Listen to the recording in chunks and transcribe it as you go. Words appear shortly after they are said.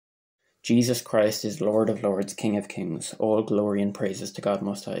Jesus Christ is Lord of Lords, King of Kings. All glory and praises to God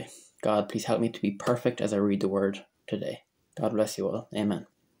Most High. God, please help me to be perfect as I read the word today. God bless you all. Amen.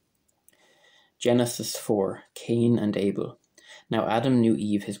 Genesis 4. Cain and Abel. Now Adam knew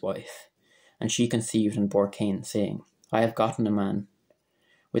Eve his wife, and she conceived and bore Cain, saying, I have gotten a man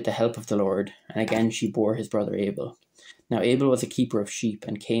with the help of the Lord. And again she bore his brother Abel. Now Abel was a keeper of sheep,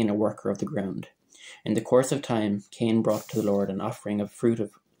 and Cain a worker of the ground. In the course of time, Cain brought to the Lord an offering of fruit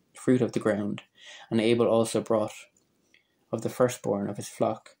of the ground, and Abel also brought of the firstborn of his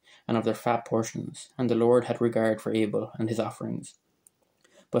flock, and of their fat portions. And the Lord had regard for Abel and his offerings,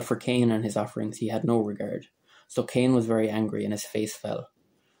 but for Cain and his offerings he had no regard. So Cain was very angry, and his face fell.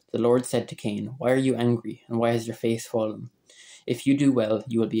 The Lord said to Cain, Why are you angry, and why has your face fallen? If you do well,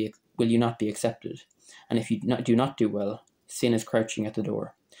 will you not be accepted? And if you do not do well, sin is crouching at the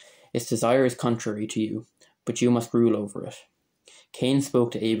door. Its desire is contrary to you, but you must rule over it. Cain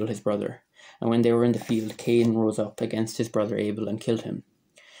spoke to Abel his brother, and when they were in the field, Cain rose up against his brother Abel and killed him.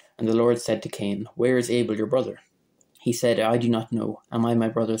 And the Lord said to Cain, Where is Abel your brother? He said, I do not know. Am I my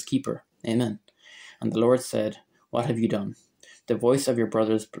brother's keeper? Amen. And the Lord said, What have you done? The voice of your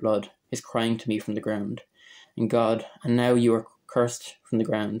brother's blood is crying to me from the ground. And now you are cursed from the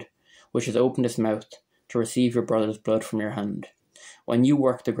ground, which has opened its mouth to receive your brother's blood from your hand. When you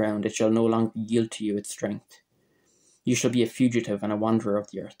work the ground, it shall no longer yield to you its strength. You shall be a fugitive and a wanderer of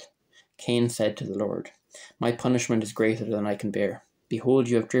the earth. Cain said to the Lord, My punishment is greater than I can bear. Behold,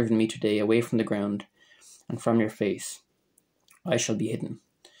 you have driven me today away from the ground, and from your face I shall be hidden.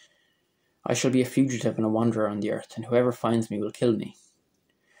 I shall be a fugitive and a wanderer on the earth, and whoever finds me will kill me.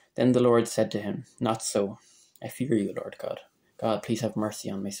 Then the Lord said to him, Not so. I fear you, Lord God. God, please have mercy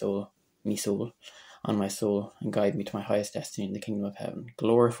on my soul, and guide me to my highest destiny in the kingdom of heaven.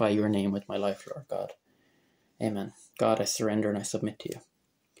 Glorify your name with my life, Lord God. Amen. God, I surrender and I submit to you.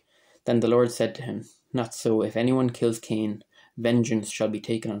 Then the Lord said to him, Not so. If anyone kills Cain, vengeance shall be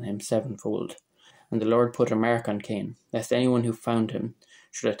taken on him sevenfold. And the Lord put a mark on Cain, lest anyone who found him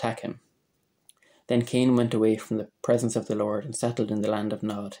should attack him. Then Cain went away from the presence of the Lord and settled in the land of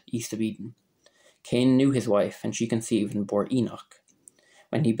Nod, east of Eden. Cain knew his wife, and she conceived and bore Enoch.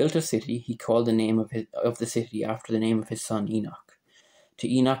 When he built a city, he called the name of the city after the name of his son Enoch. To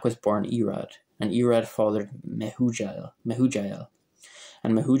Enoch was born Irad, and Irad fathered Mehujael,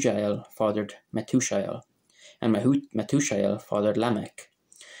 and Mehujael fathered Methushael, and Methushael fathered Lamech.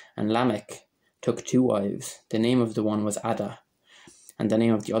 And Lamech took 2 wives. The name of the one was Ada, and the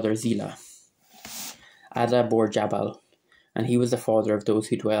name of the other Zillah. Ada bore Jabal, and he was the father of those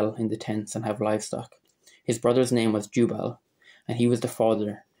who dwell in the tents and have livestock. His brother's name was Jubal, and he was the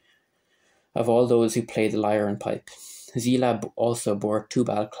father of all those who play the lyre and pipe. Zillah also bore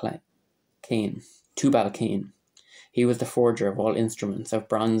Tubal-Cain. He was the forger of all instruments of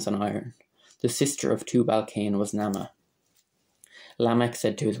bronze and iron. The sister of Tubal-Cain was Naamah. Lamech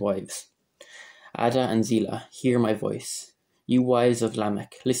said to his wives, Ada and Zillah, hear my voice. You wives of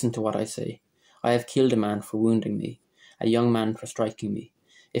Lamech, listen to what I say. I have killed a man for wounding me, a young man for striking me.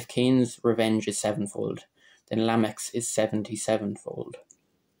 If Cain's revenge is sevenfold, then Lamech's is 77-fold.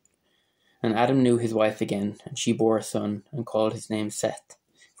 And Adam knew his wife again, and she bore a son, and called his name Seth.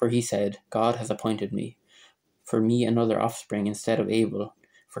 For he said, God has appointed for me another offspring instead of Abel,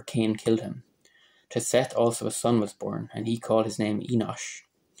 for Cain killed him. To Seth also a son was born, and he called his name Enosh.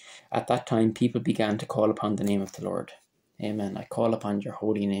 At that time people began to call upon the name of the Lord. Amen. I call upon your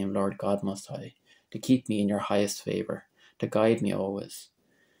holy name, Lord God Most High, to keep me in your highest favour, to guide me always,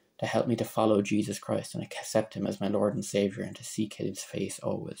 to help me to follow Jesus Christ and accept him as my Lord and Saviour, and to seek his face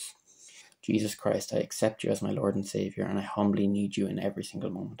always. Jesus Christ, I accept you as my Lord and Saviour, and I humbly need you in every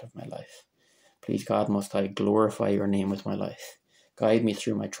single moment of my life. Please, God Most High, glorify your name with my life. Guide me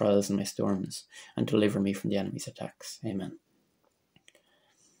through my trials and my storms, and deliver me from the enemy's attacks. Amen.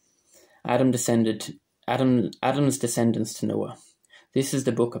 Adam's descendants to Noah. This is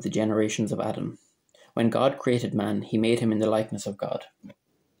the book of the generations of Adam. When God created man, he made him in the likeness of God.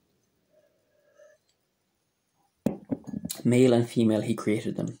 Male and female he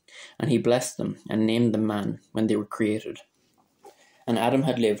created them, and he blessed them and named them man when they were created. And Adam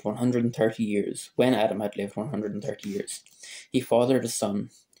had lived 130 years. When Adam had lived 130 years, he fathered a son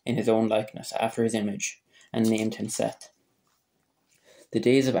in his own likeness, after his image, and named him Seth. The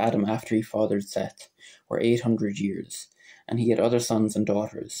days of Adam after he fathered Seth were 800 years, and he had other sons and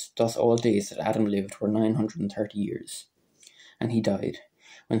daughters. Thus all days that Adam lived were 930 years. And he died.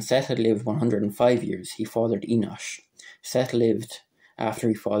 When Seth had lived 105 years, he fathered Enosh. Seth lived after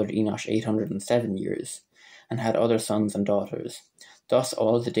he fathered Enosh 807 years, and had other sons and daughters. Thus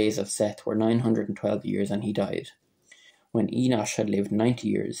all the days of Seth were 912 years, and he died. When Enosh had lived 90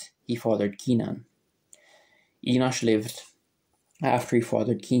 years, he fathered Kenan. Enosh lived after he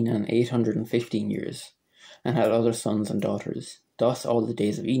fathered Kenan 815 years, and had other sons and daughters. Thus all the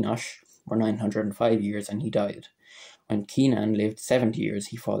days of Enosh were 905 years, and he died. When Kenan lived 70 years,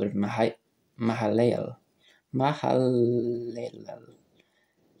 he fathered Mahalalel.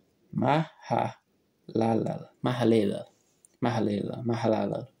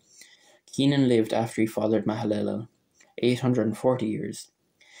 Kenan lived after he fathered Mahalalel 840 years,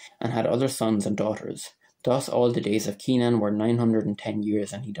 and had other sons and daughters. Thus all the days of Kenan were 910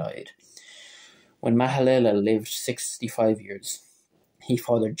 years, and he died. When Mahalalel lived 65 years, he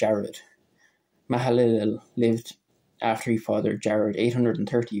fathered Jared. Mahalalel lived after he fathered Jared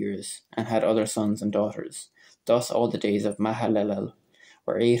 830 years, and had other sons and daughters. Thus all the days of Mahalalel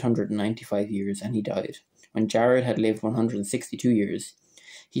were 895 years, and he died. When Jared had lived 162 years,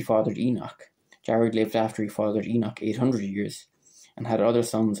 he fathered Enoch. Jared lived after he fathered Enoch 800 years, and had other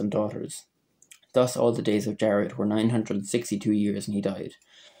sons and daughters. Thus all the days of Jared were 962 years, and he died.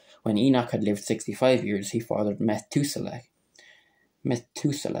 When Enoch had lived 65 years, he fathered Methuselah.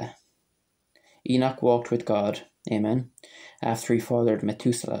 Enoch walked with God, amen, after he fathered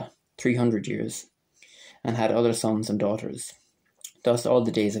Methuselah 300 years, and had other sons and daughters. Thus all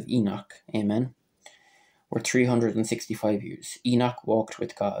the days of Enoch, amen, were 365 years. Enoch walked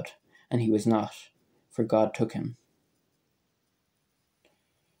with God, and he was not, for God took him.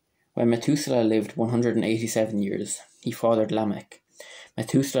 When Methuselah lived 187 years, he fathered Lamech.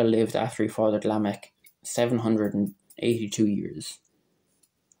 Methuselah lived after he fathered Lamech 782 years,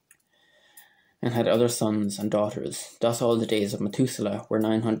 and had other sons and daughters. Thus all the days of Methuselah were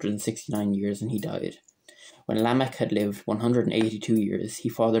 969 years, and he died. When Lamech had lived 182 years, he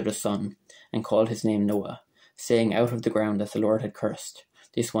fathered a son, and called his name Noah, saying, Out of the ground that the Lord had cursed,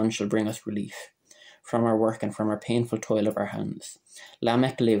 this one shall bring us relief, from our work and from our painful toil of our hands.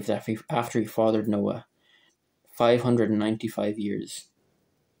 Lamech lived after he fathered Noah 595 years,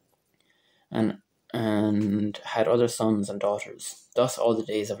 and had other sons and daughters. Thus all the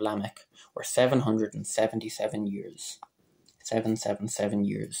days of Lamech were 777 years. 777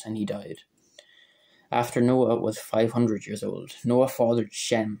 years, and he died. After Noah was 500 years old, Noah fathered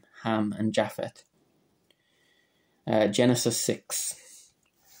Shem, Ham, and Japheth. Genesis 6.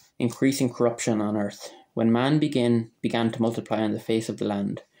 Increasing corruption on earth. When man began to multiply on the face of the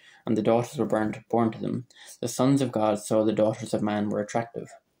land, and the daughters were born to them, the sons of God saw the daughters of man were attractive.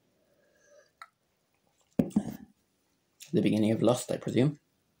 The beginning of lust, I presume.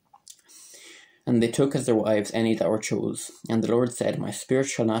 And they took as their wives any that were chose. And the Lord said, My spirit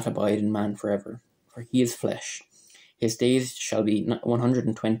shall not abide in man forever, for he is flesh. His days shall be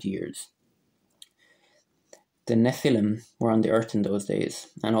 120 years. The Nephilim were on the earth in those days,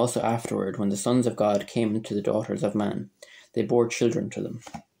 and also afterward, when the sons of God came to the daughters of man, they bore children to them.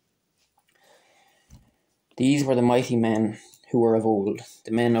 These were the mighty men who were of old,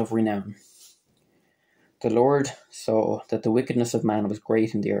 the men of renown. The Lord saw that the wickedness of man was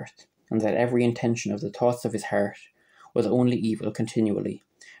great in the earth, and that every intention of the thoughts of his heart was only evil continually.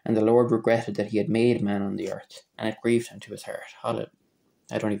 And the Lord regretted that he had made man on the earth, and it grieved him to his heart. I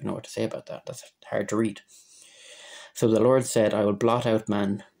don't even know what to say about that. That's hard to read. So the Lord said, I will blot out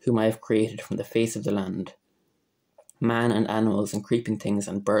man, whom I have created from the face of the land, man and animals and creeping things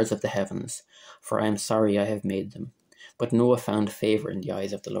and birds of the heavens, for I am sorry I have made them. But Noah found favour in the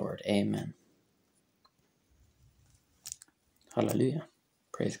eyes of the Lord. Amen. Hallelujah.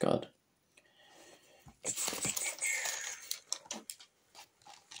 Praise God.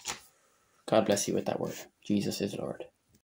 God bless you with that word. Jesus is Lord.